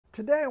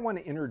Today I want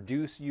to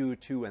introduce you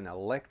to an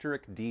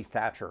electric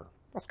dethatcher,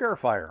 a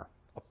scarifier,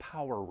 a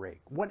power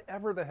rake,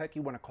 whatever the heck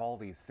you want to call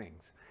these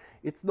things.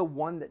 It's the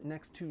one that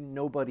next to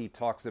nobody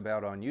talks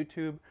about on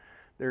YouTube.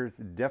 There's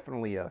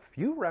definitely a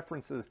few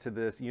references to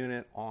this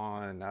unit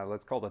on,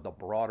 let's call it the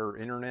broader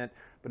internet,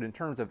 but in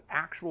terms of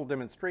actual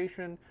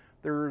demonstration,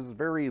 there's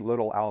very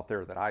little out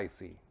there that I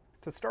see.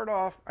 To start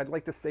off, I'd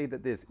like to say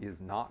that this is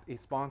not a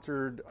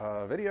sponsored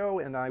video,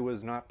 and I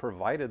was not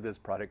provided this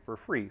product for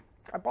free.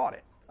 I bought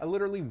it. I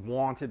literally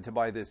wanted to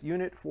buy this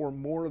unit for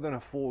more than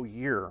a full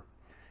year,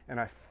 and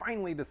I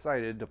finally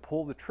decided to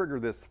pull the trigger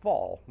this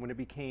fall when it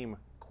became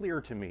clear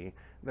to me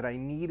that I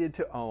needed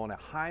to own a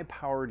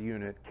high-powered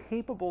unit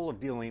capable of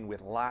dealing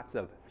with lots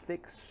of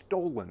thick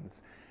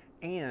stolons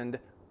and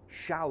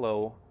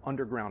shallow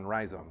underground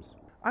rhizomes.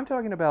 I'm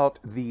talking about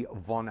the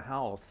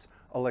VonHaus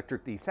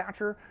electric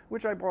dethatcher,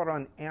 which I bought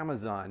on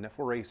Amazon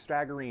for a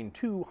staggering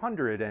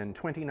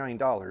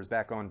 $229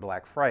 back on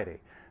Black Friday.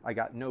 I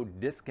got no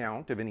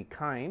discount of any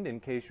kind, in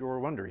case you're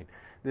wondering.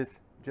 This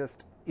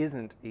just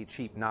isn't a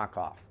cheap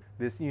knockoff.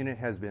 This unit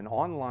has been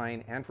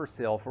online and for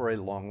sale for a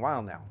long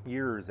while now,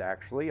 years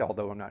actually,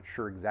 although I'm not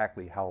sure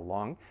exactly how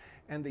long,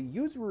 and the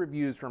user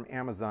reviews from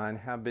Amazon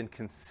have been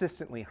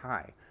consistently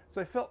high,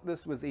 so I felt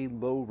this was a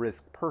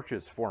low-risk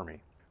purchase for me.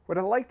 What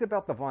I liked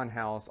about the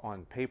VonHaus,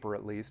 on paper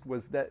at least,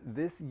 was that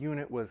this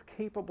unit was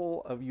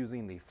capable of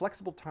using the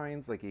flexible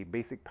tines like a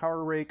basic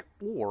power rake,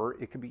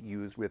 or it could be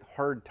used with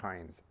hard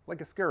tines like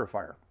a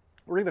Scarifier,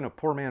 or even a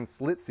poor man's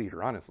slit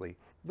seeder, honestly.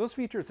 Those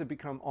features have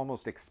become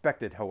almost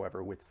expected,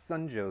 however, with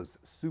SunJoe's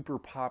super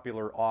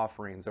popular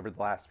offerings over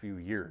the last few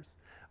years.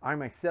 I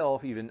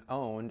myself even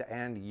owned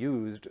and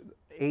used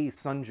a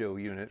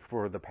SunJoe unit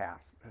for the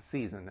past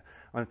season.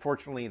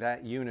 Unfortunately,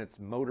 that unit's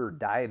motor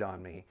died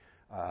on me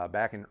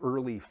back in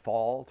early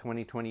fall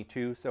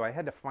 2022, so I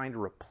had to find a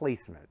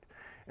replacement,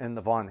 and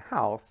the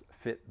VonHaus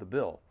fit the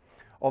bill.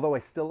 Although I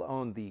still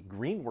own the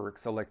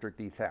Greenworks electric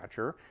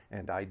dethatcher,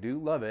 and I do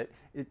love it,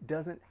 it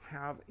doesn't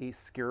have a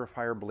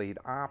Scarifier blade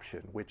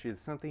option, which is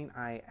something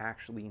I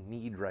actually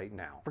need right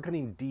now for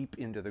cutting deep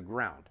into the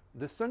ground.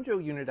 The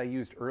SunJoe unit I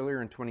used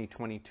earlier in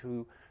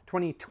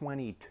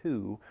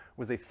 2022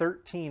 was a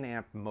 13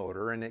 amp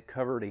motor, and it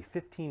covered a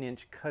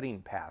 15-inch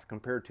cutting path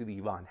compared to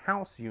the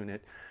VonHaus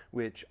unit,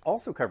 which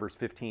also covers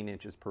 15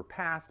 inches per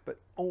pass, but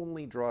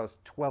only draws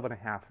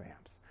 12.5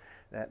 amps.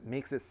 That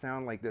makes it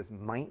sound like this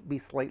might be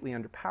slightly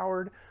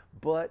underpowered,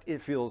 but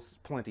it feels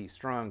plenty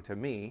strong to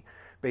me.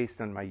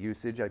 Based on my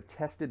usage, I've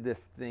tested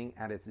this thing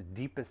at its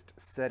deepest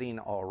setting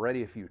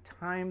already a few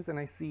times, and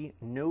I see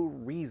no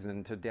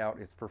reason to doubt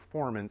its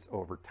performance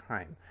over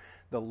time.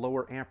 The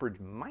lower amperage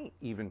might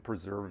even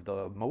preserve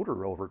the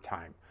motor over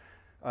time.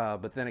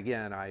 But then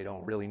again, I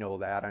don't really know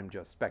that, I'm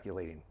just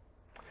speculating.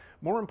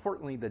 More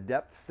importantly, the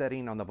depth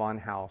setting on the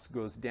VonHaus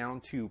goes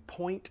down to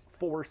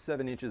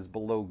 0.47 inches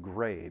below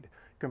grade,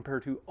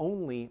 compared to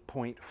only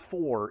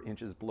 0.4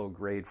 inches below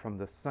grade from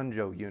the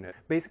SunJoe unit.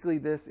 Basically,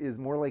 this is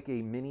more like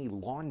a mini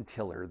lawn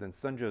tiller than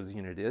SunJoe's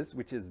unit is,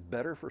 which is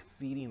better for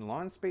seeding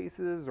lawn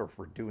spaces or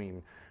for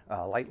doing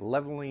light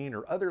leveling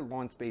or other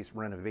lawn space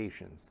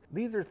renovations.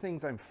 These are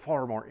things I'm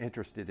far more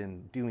interested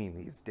in doing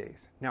these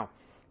days. Now,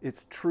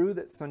 it's true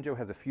that SunJoe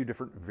has a few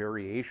different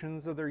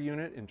variations of their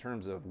unit in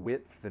terms of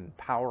width and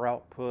power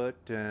output,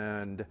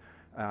 and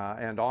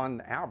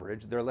on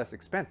average, they're less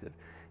expensive.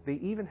 They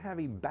even have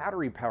a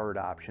battery-powered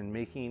option,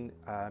 making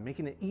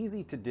it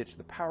easy to ditch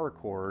the power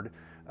cord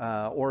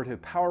or to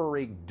power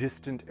rake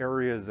distant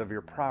areas of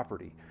your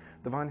property.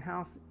 The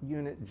VonHaus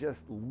unit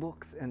just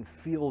looks and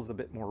feels a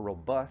bit more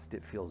robust.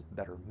 It feels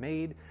better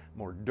made,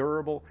 more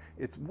durable.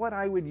 It's what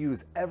I would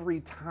use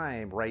every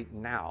time right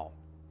now,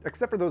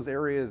 except for those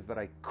areas that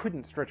I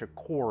couldn't stretch a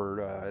cord,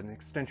 an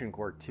extension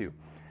cord to.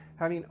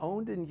 Having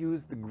owned and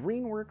used the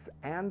Greenworks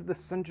and the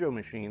SunJoe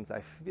machines,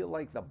 I feel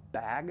like the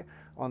bag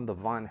on the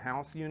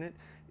VonHaus unit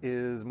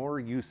is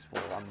more useful.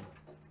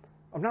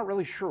 I'm not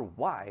really sure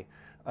why,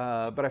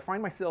 but I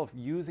find myself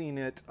using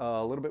it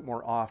a little bit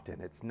more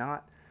often.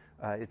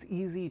 It's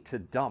easy to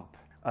dump.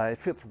 It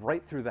fits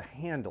right through the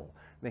handle.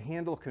 The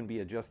handle can be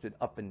adjusted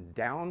up and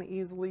down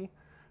easily,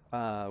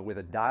 with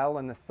a dial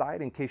on the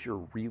side in case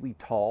you're really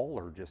tall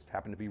or just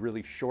happen to be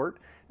really short.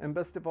 And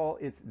best of all,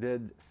 it's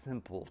dead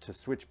simple to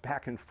switch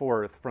back and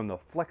forth from the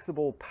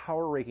flexible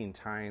power raking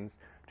tines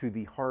to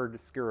the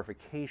hard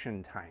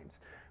scarification tines.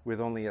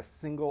 With only a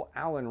single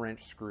Allen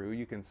wrench screw,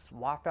 you can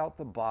swap out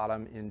the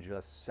bottom in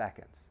just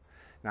seconds.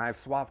 Now, I've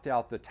swapped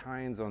out the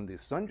tines on the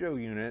SunJoe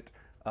unit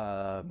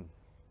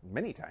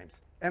many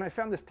times, and I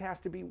found this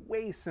task to be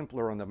way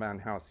simpler on the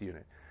VonHaus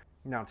unit.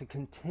 Now, to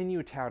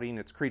continue touting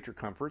its creature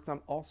comforts,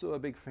 I'm also a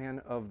big fan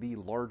of the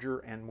larger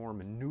and more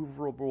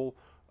maneuverable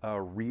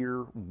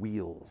rear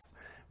wheels.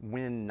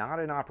 When not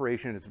in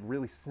operation, it's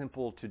really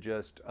simple to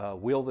just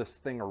wheel this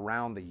thing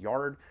around the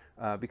yard.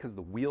 because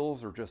the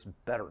wheels are just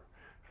better.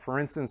 For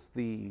instance,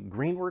 the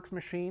Greenworks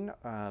machine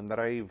that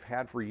I've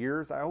had for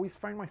years, I always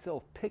find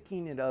myself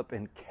picking it up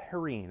and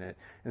carrying it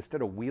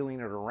instead of wheeling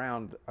it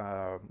around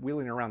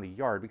the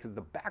yard, because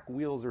the back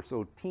wheels are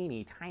so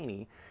teeny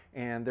tiny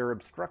and they're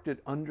obstructed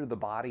under the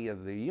body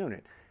of the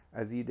unit.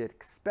 As you'd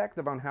expect,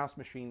 the VonHaus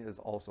machine is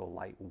also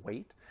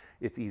lightweight.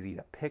 It's easy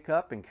to pick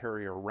up and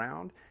carry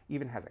around,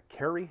 even has a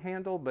carry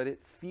handle, but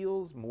it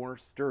feels more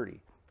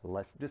sturdy,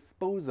 less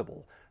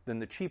disposable than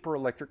the cheaper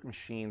electric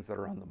machines that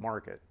are on the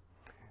market.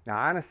 Now,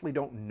 I honestly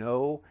don't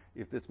know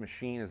if this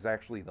machine is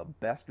actually the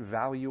best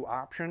value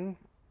option,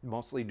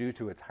 mostly due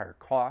to its higher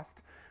cost,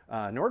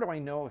 nor do I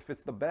know if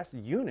it's the best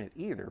unit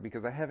either,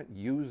 because I haven't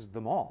used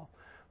them all.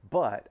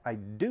 But I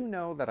do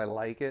know that I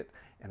like it,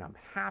 and I'm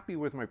happy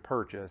with my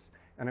purchase,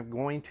 and I'm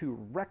going to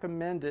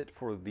recommend it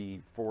for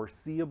the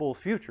foreseeable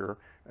future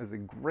as a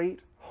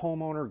great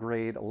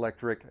homeowner-grade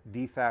electric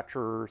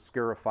Dethatcher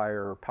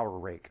Scarifier power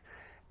rake.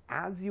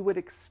 As you would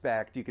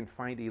expect, you can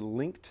find a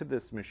link to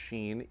this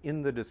machine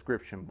in the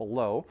description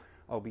below.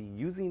 I'll be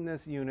using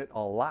this unit a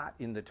lot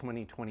in the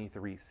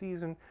 2023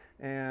 season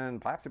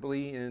and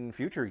possibly in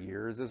future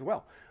years as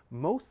well.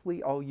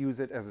 Mostly I'll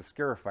use it as a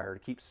scarifier to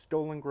keep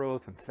stolen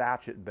growth and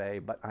thatch at bay,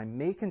 but I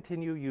may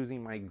continue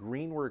using my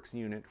Greenworks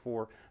unit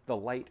for the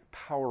light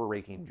power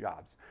raking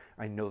jobs.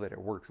 I know that it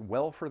works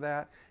well for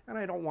that, and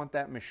I don't want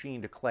that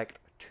machine to collect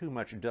too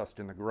much dust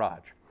in the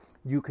garage.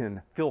 You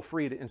can feel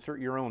free to insert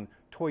your own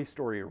Toy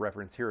Story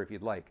reference here if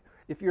you'd like.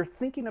 If you're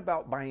thinking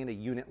about buying a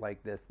unit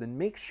like this, then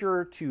make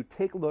sure to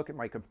take a look at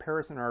my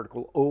comparison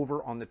article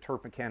over on the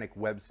Turf Mechanic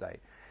website.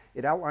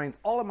 It outlines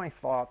all of my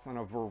thoughts on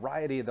a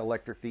variety of the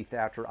electric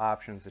Dethatcher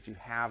options that you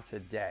have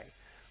today.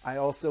 I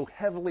also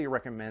heavily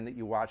recommend that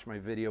you watch my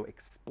video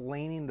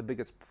explaining the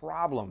biggest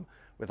problem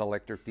with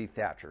electric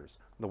Dethatchers,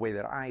 the way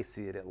that I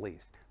see it at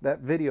least. That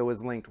video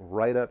is linked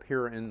right up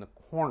here in the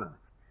corner.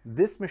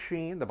 This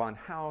machine, the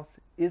VonHaus,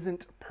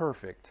 isn't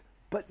perfect,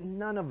 but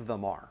none of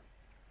them are.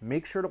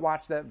 Make sure to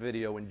watch that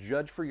video and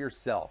judge for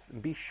yourself,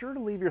 and be sure to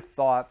leave your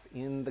thoughts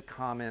in the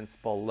comments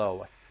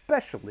below,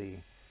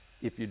 especially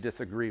if you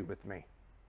disagree with me.